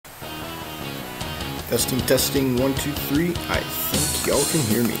Testing, testing, 1, 2, 3. I think y'all can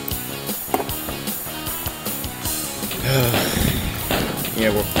hear me.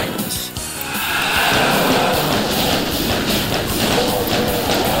 Yeah, we're playing this.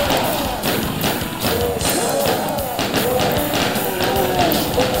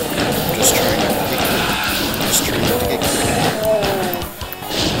 Just trying not to get killed. Just trying not to get killed.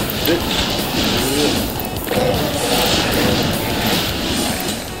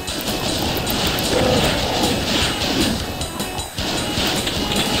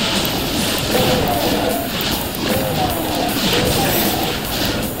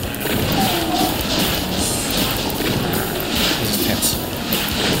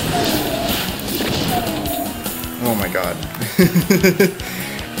 Oh my god.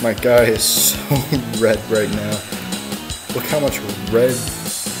 My guy is so red right now. Look how much red.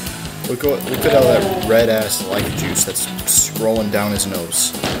 Look at all that red ass life juice that's scrolling down his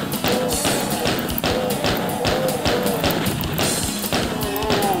nose.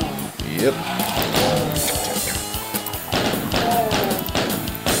 Yep.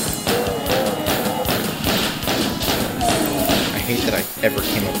 I hate that I ever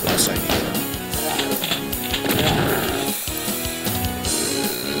came up with this idea.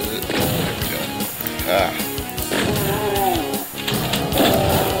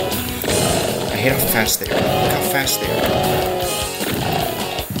 I hate how fast they are. Look how fast they are.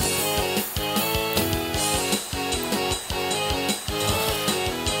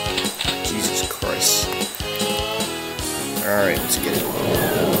 Jesus Christ. Alright, let's get it.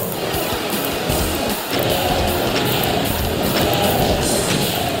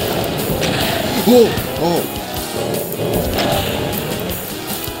 Whoa! Oh!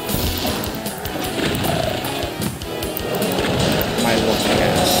 My lucky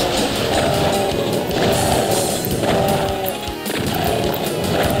ass.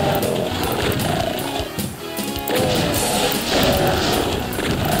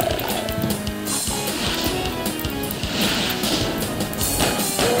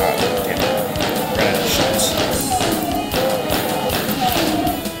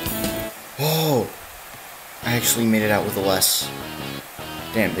 Oh, I actually made it out with a less.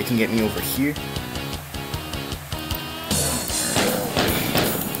 Damn, they can get me over here.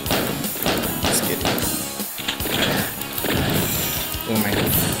 Let's get it. Oh my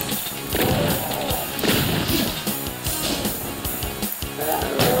god.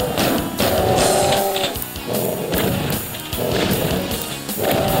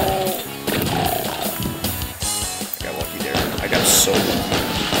 I got lucky there. I got so lucky.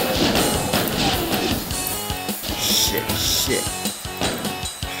 Shit.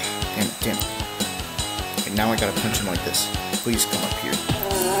 Damn. Okay, now I gotta punch him like this. Please come up here.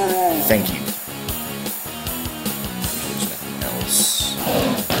 Thank you. There's nothing else.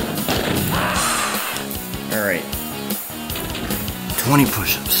 Alright. 20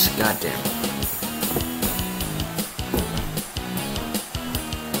 push-ups. Goddamn.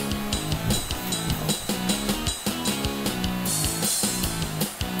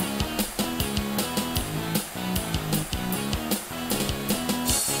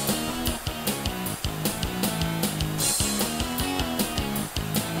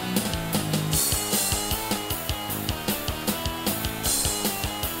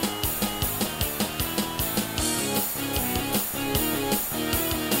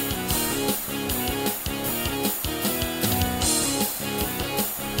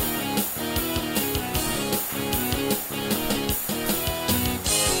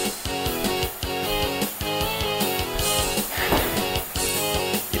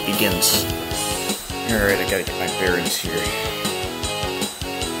 Begins. Alright, I gotta get my bearings here.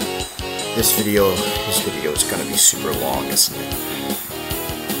 This video is gonna be super long, isn't it?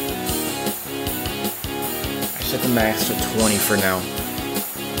 I set the max to 20 for now.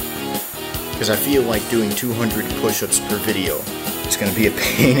 Because I feel like doing 200 push-ups per video is gonna be a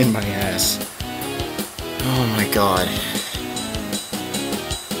pain in my ass. Oh my god.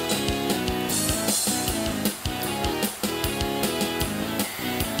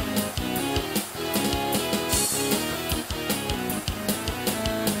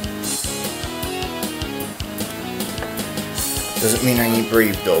 Doesn't mean I ain't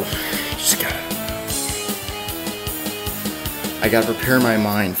brave though. I gotta prepare my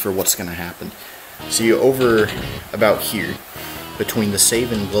mind for what's gonna happen. See, over about here, between the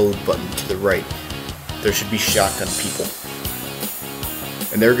save and load button to the right, there should be shotgun people.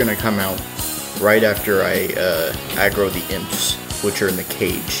 And they're gonna come out right after I aggro the imps, which are in the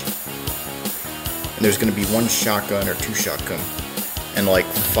cage. And there's gonna be one shotgun or two shotgun, and like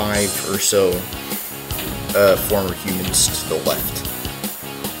 5 or so former humans to the left.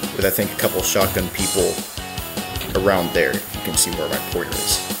 with I think a couple shotgun people around there, if you can see where my pointer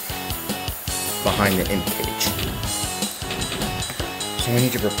is. Behind the end cage. So I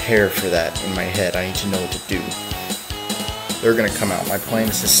need to prepare for that in my head. I need to know what to do. They're gonna come out. My plan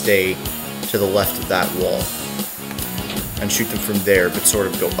is to stay to the left of that wall and shoot them from there, but sort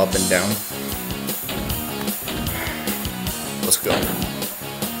of go up and down. Let's go.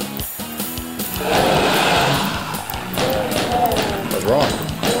 I was wrong.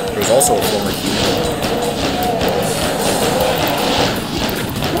 There was also a former human.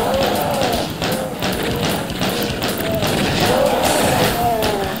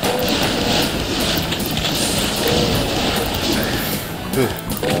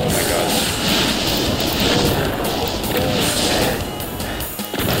 Oh my god.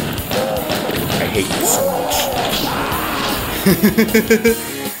 I hate you so much.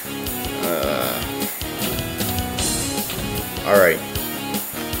 Alright.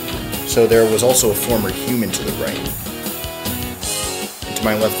 So there was also a former human to the right. And to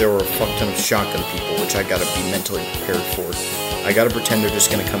my left there were a fuck ton of shotgun people, which I gotta be mentally prepared for. I gotta pretend they're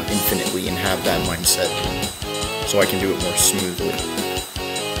just gonna come infinitely and have that mindset, so I can do it more smoothly.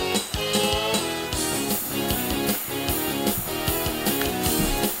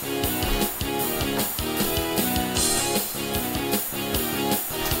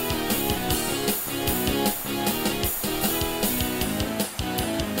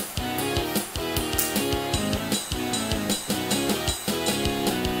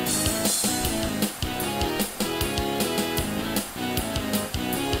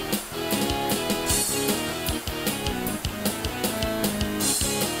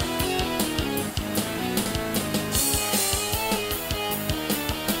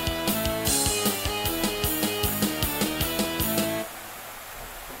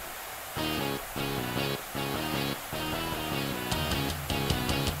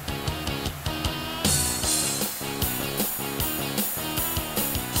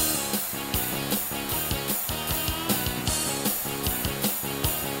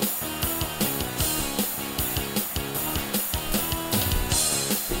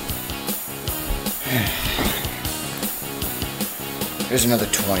 Here's another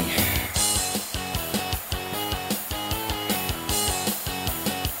 20.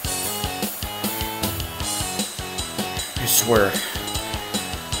 I swear,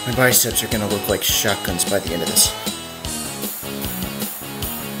 my biceps are gonna look like shotguns by the end of this.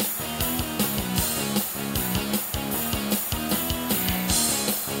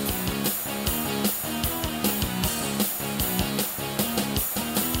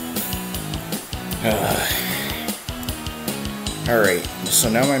 Alright, so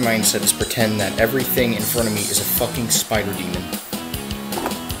now my mindset is pretend that everything in front of me is a fucking spider demon.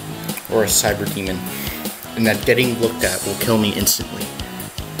 Or a cyber demon. And that getting looked at will kill me instantly.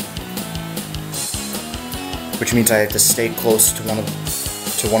 Which means I have to stay close to one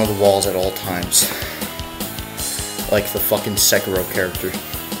of the walls at all times. Like the fucking Sekiro character.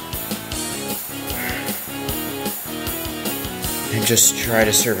 And just try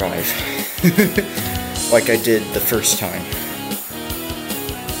to survive. Like I did the first time.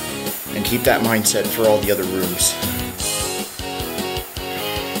 And keep that mindset for all the other rooms.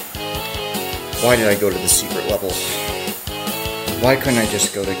 Why did I go to the secret level? Why couldn't I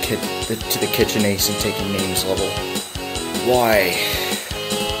just go to the Kitchen Ace and Taking Names level? Why?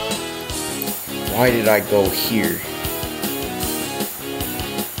 Why did I go here?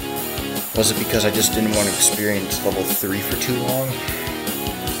 Was it because I just didn't want to experience level 3 for too long?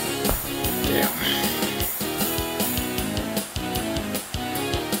 Damn.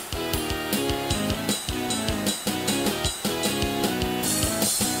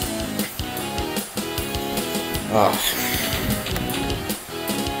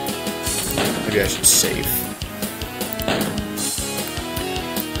 Maybe I should save.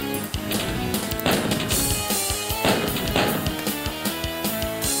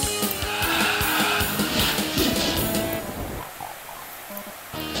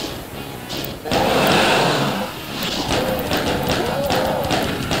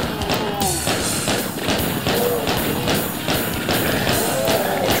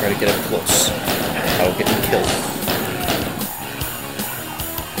 I'll try to get up close. I'll get me killed.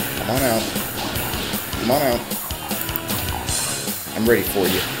 Come on out. Come on out. I'm ready for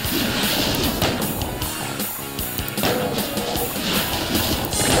you.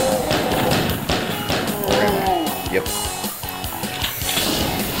 Where am I? Yep.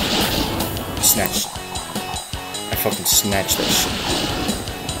 Snatched. I fucking snatched that shit.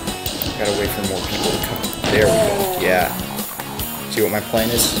 Gotta wait for more people to come. There we go. Yeah. See what my plan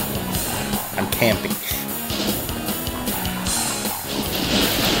is? I'm camping.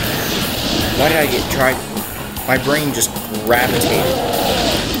 Why did I get tried? My brain just gravitated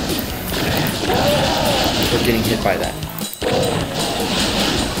for getting hit by that.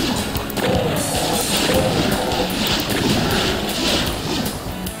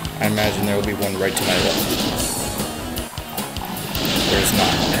 I imagine there will be one right to my left. There's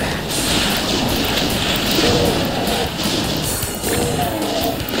not.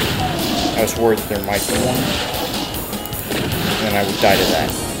 I was worried that there might be one, and then I would die to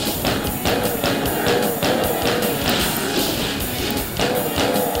that.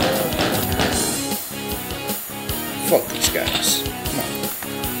 Fuck these guys. Come on.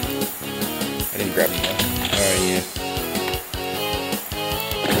 I didn't grab them though. Oh yeah.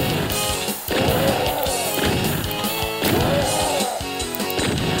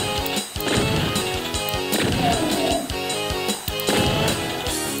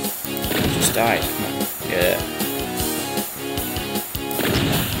 Just died. Come on. Yeah.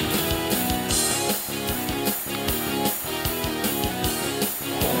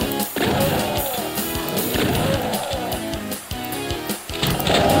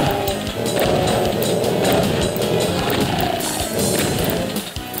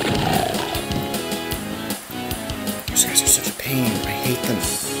 These guys are such a pain. I hate them.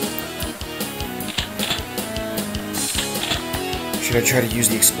 Should I try to use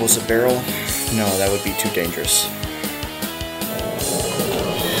the explosive barrel? No, that would be too dangerous.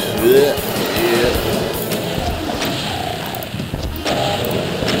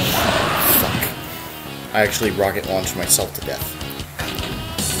 Fuck. I actually rocket launched myself to death.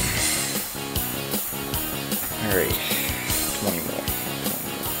 Alright. 20 more.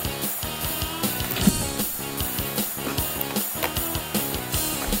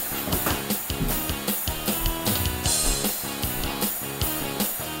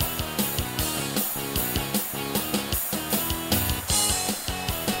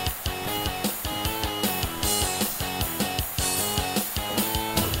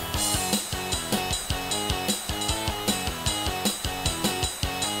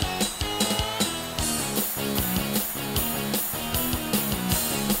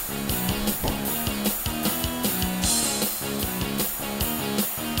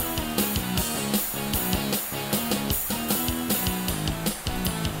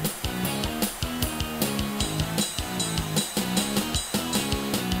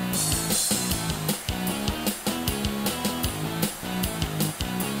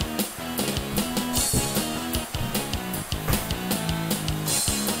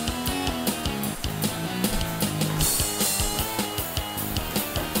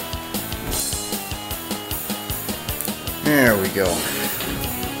 There we go.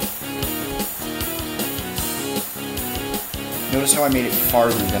 Notice how I made it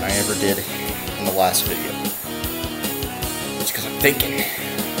farther than I ever did in the last video. It's because I'm thinking.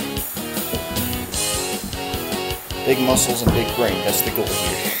 Big muscles and big brain, that's the goal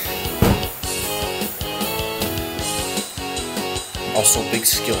here. Also big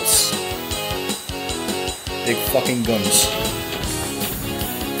skills. Big fucking guns.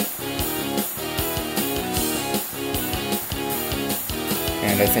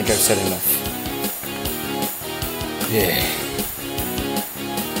 And I think I've said enough. Yeah.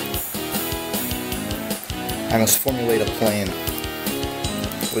 I must formulate a plan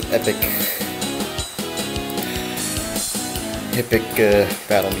with epic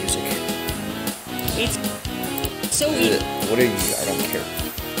battle music. It's so easy. What are you? I don't care.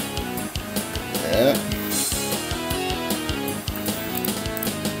 Yeah.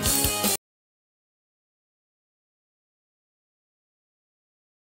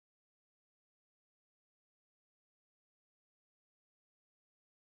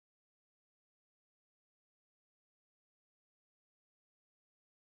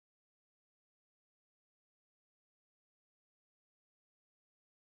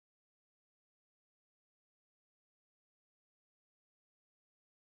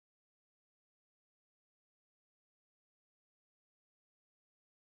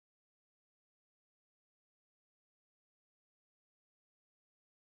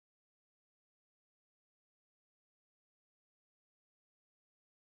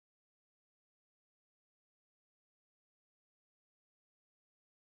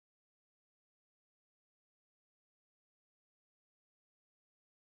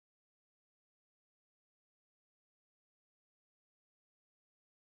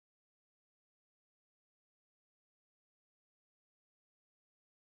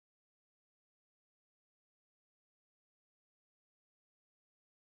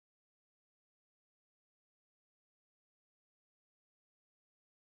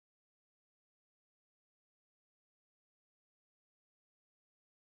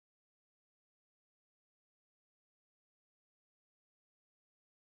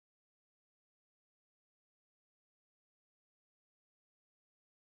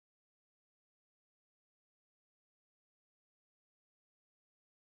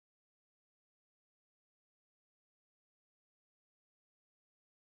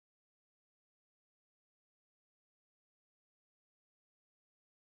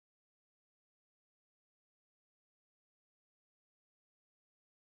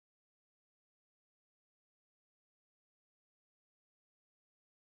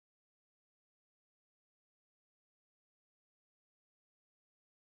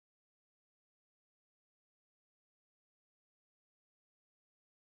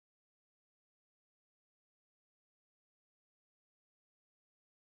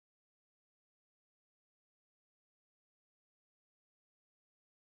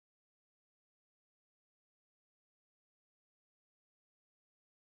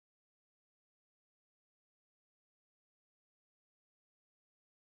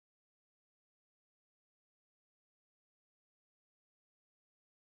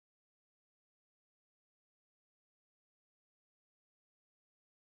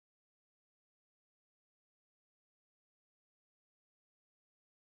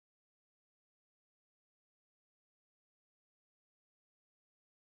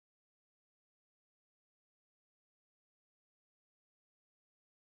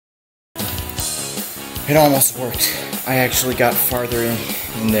 It almost worked. I actually got farther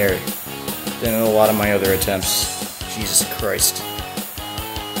in there than a lot of my other attempts. Jesus Christ.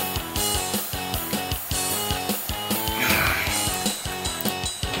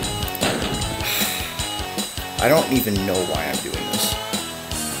 I don't even know why I'm doing this.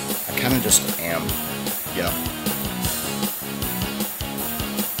 I kind of just am, you know.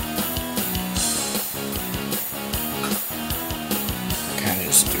 Kind of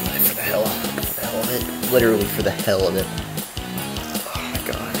just doing it for the hell of it. Literally for the hell of it. Oh my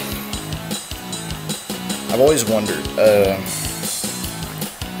god. I've always wondered,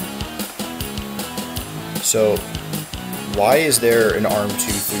 so why is there an arm 2,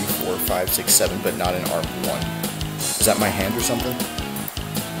 3, 4, 5, 6, 7, but not an arm 1? Is that my hand or something?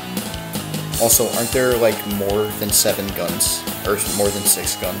 Also, aren't there like more than 7 guns? Or more than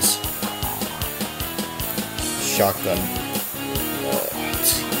 6 guns? Shotgun,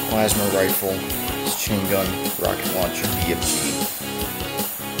 plasma rifle, chain gun, rocket launcher, BFG,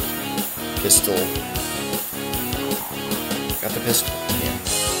 pistol. Got the pistol? Yeah,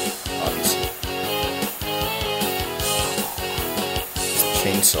 obviously.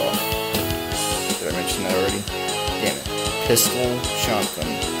 Chainsaw. Did I mention that already? Damn it. Pistol, shotgun,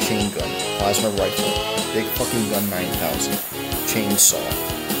 chain gun, plasma rifle, big fucking gun 9000, chainsaw,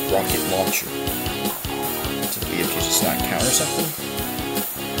 rocket launcher. To the BFG just not count or something?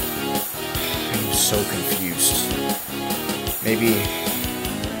 I'm so confused. Maybe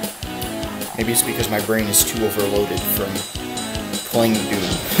it's because my brain is too overloaded from playing Doom.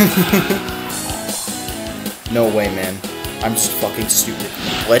 No way, man. I'm just fucking stupid.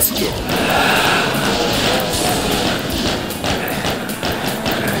 Let's get it.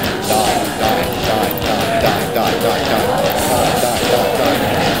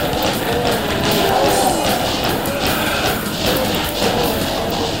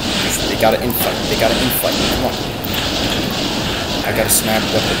 They gotta infight. They gotta infight. Come on. I gotta snap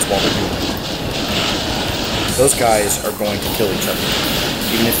weapons while they're doing it. Those guys are going to kill each other,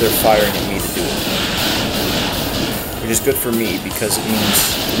 even if they're firing at me to do it. Which is good for me, because it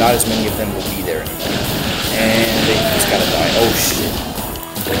means not as many of them will be there anymore. And they just gotta die. Oh shit.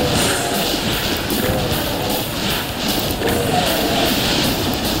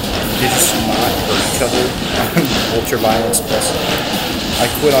 They just not hurt each other on Ultraviolence Plus. I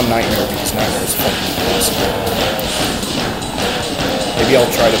quit on Nightmare because Nightmare is fucking impossible. Maybe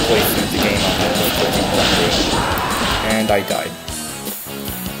I'll try to play through the game on difficulty 1, and I died.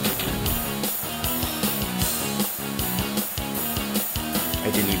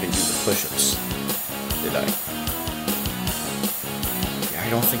 I didn't even do the push-ups, did I? Yeah, I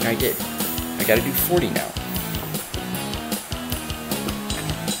don't think I did. I gotta do 40 now.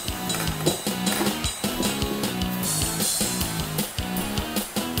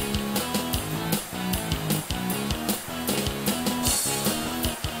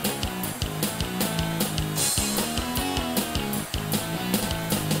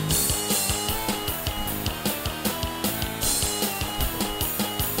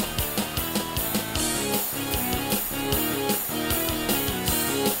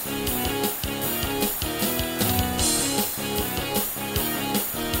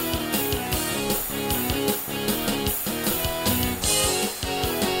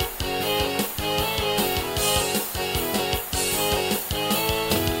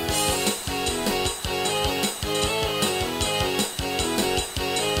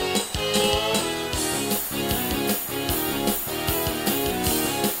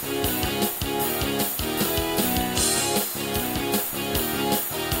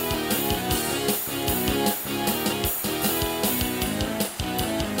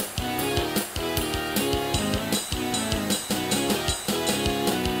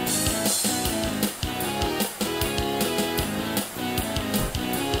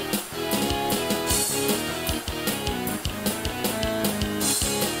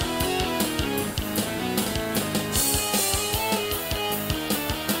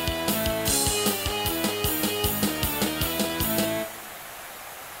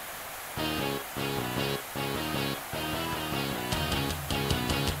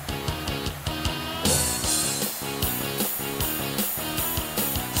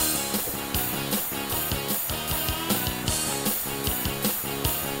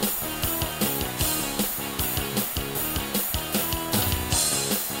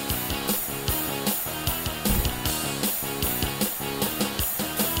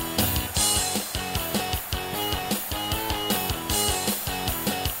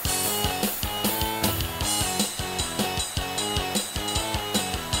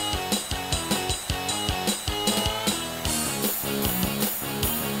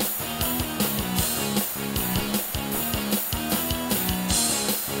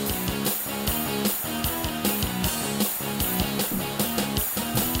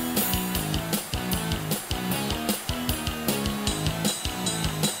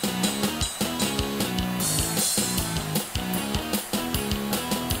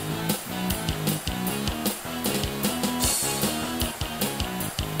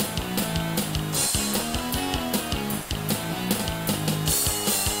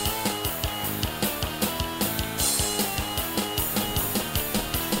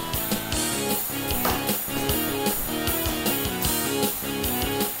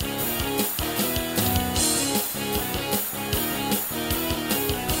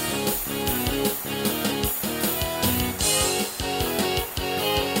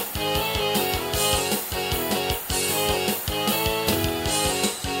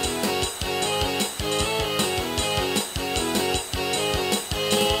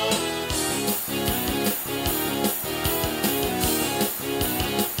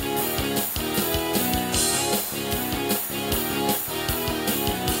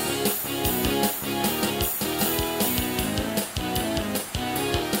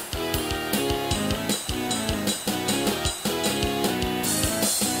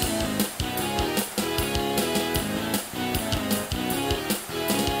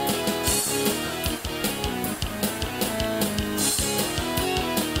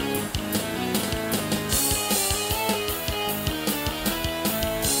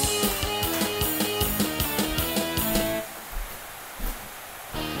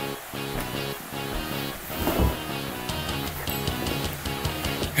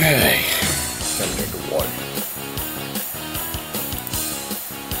 Hey, gotta drink of water.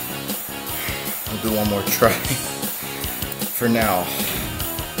 I'll do one more try for now.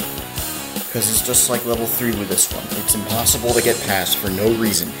 Because it's just like level 3 with this one. It's impossible to get past for no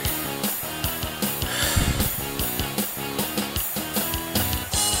reason.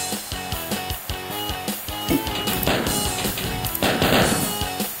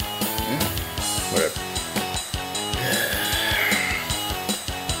 Whatever.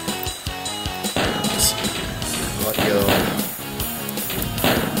 Let go.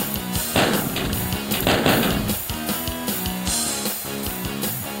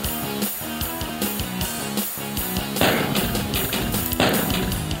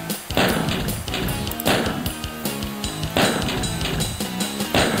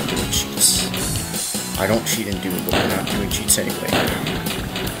 I don't cheat in Doom, but we're not doing cheats anyway.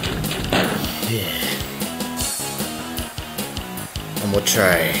 Yeah. And we'll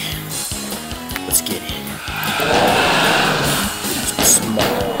try. Let's get it. Let's be smart.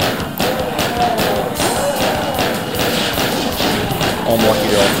 Oh, I'm lucky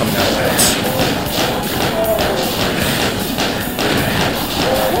they're all coming out of this.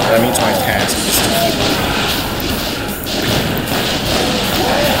 That means my task is to keep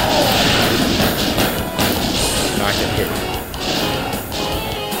not get hit.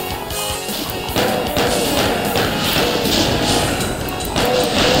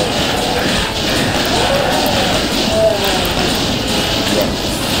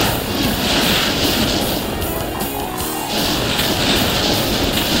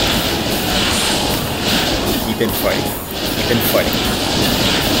 Keep in fighting. Keep in fighting.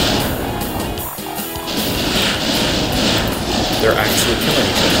 They're actually killing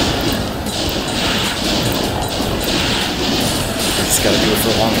each other. Just gotta do it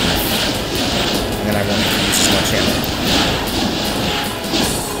for long enough, and then I won't have to use as much ammo.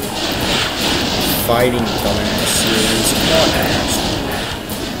 Fighting, dumbasses. Come on, ass.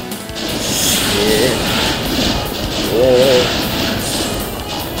 Shit. Whoa.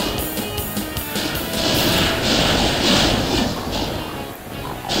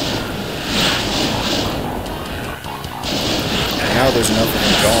 Now there's nothing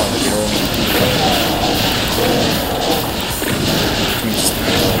gone that you're only to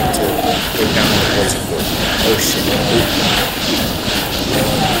go down the poison board. Oh shit.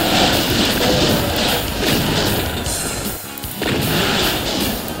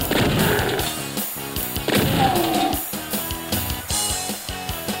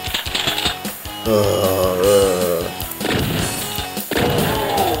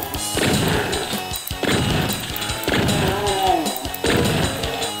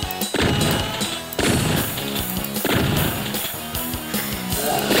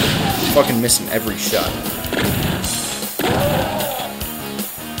 Fucking missing every shot.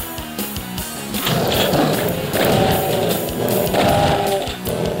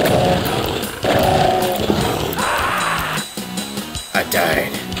 I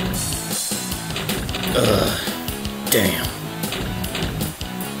died. Damn.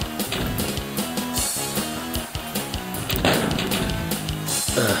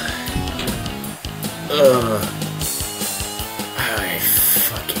 I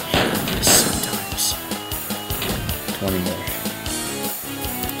fucking hate this sometimes. 20 more.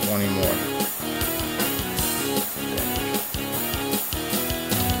 20 more.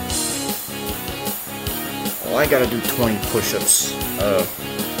 Well, I gotta do 20 push-ups. I'll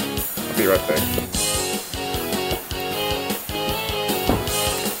be right back.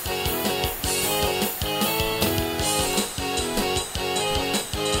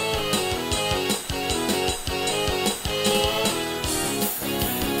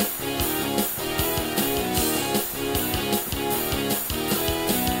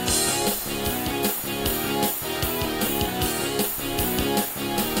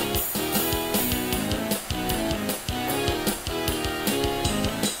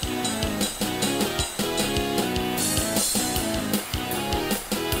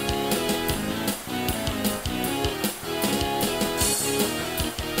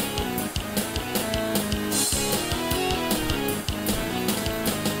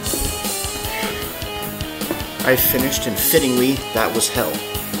 I finished, and fittingly, that was hell.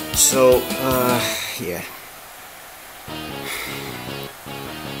 So, yeah.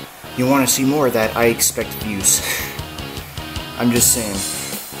 You want to see more of that, I expect views. I'm just saying.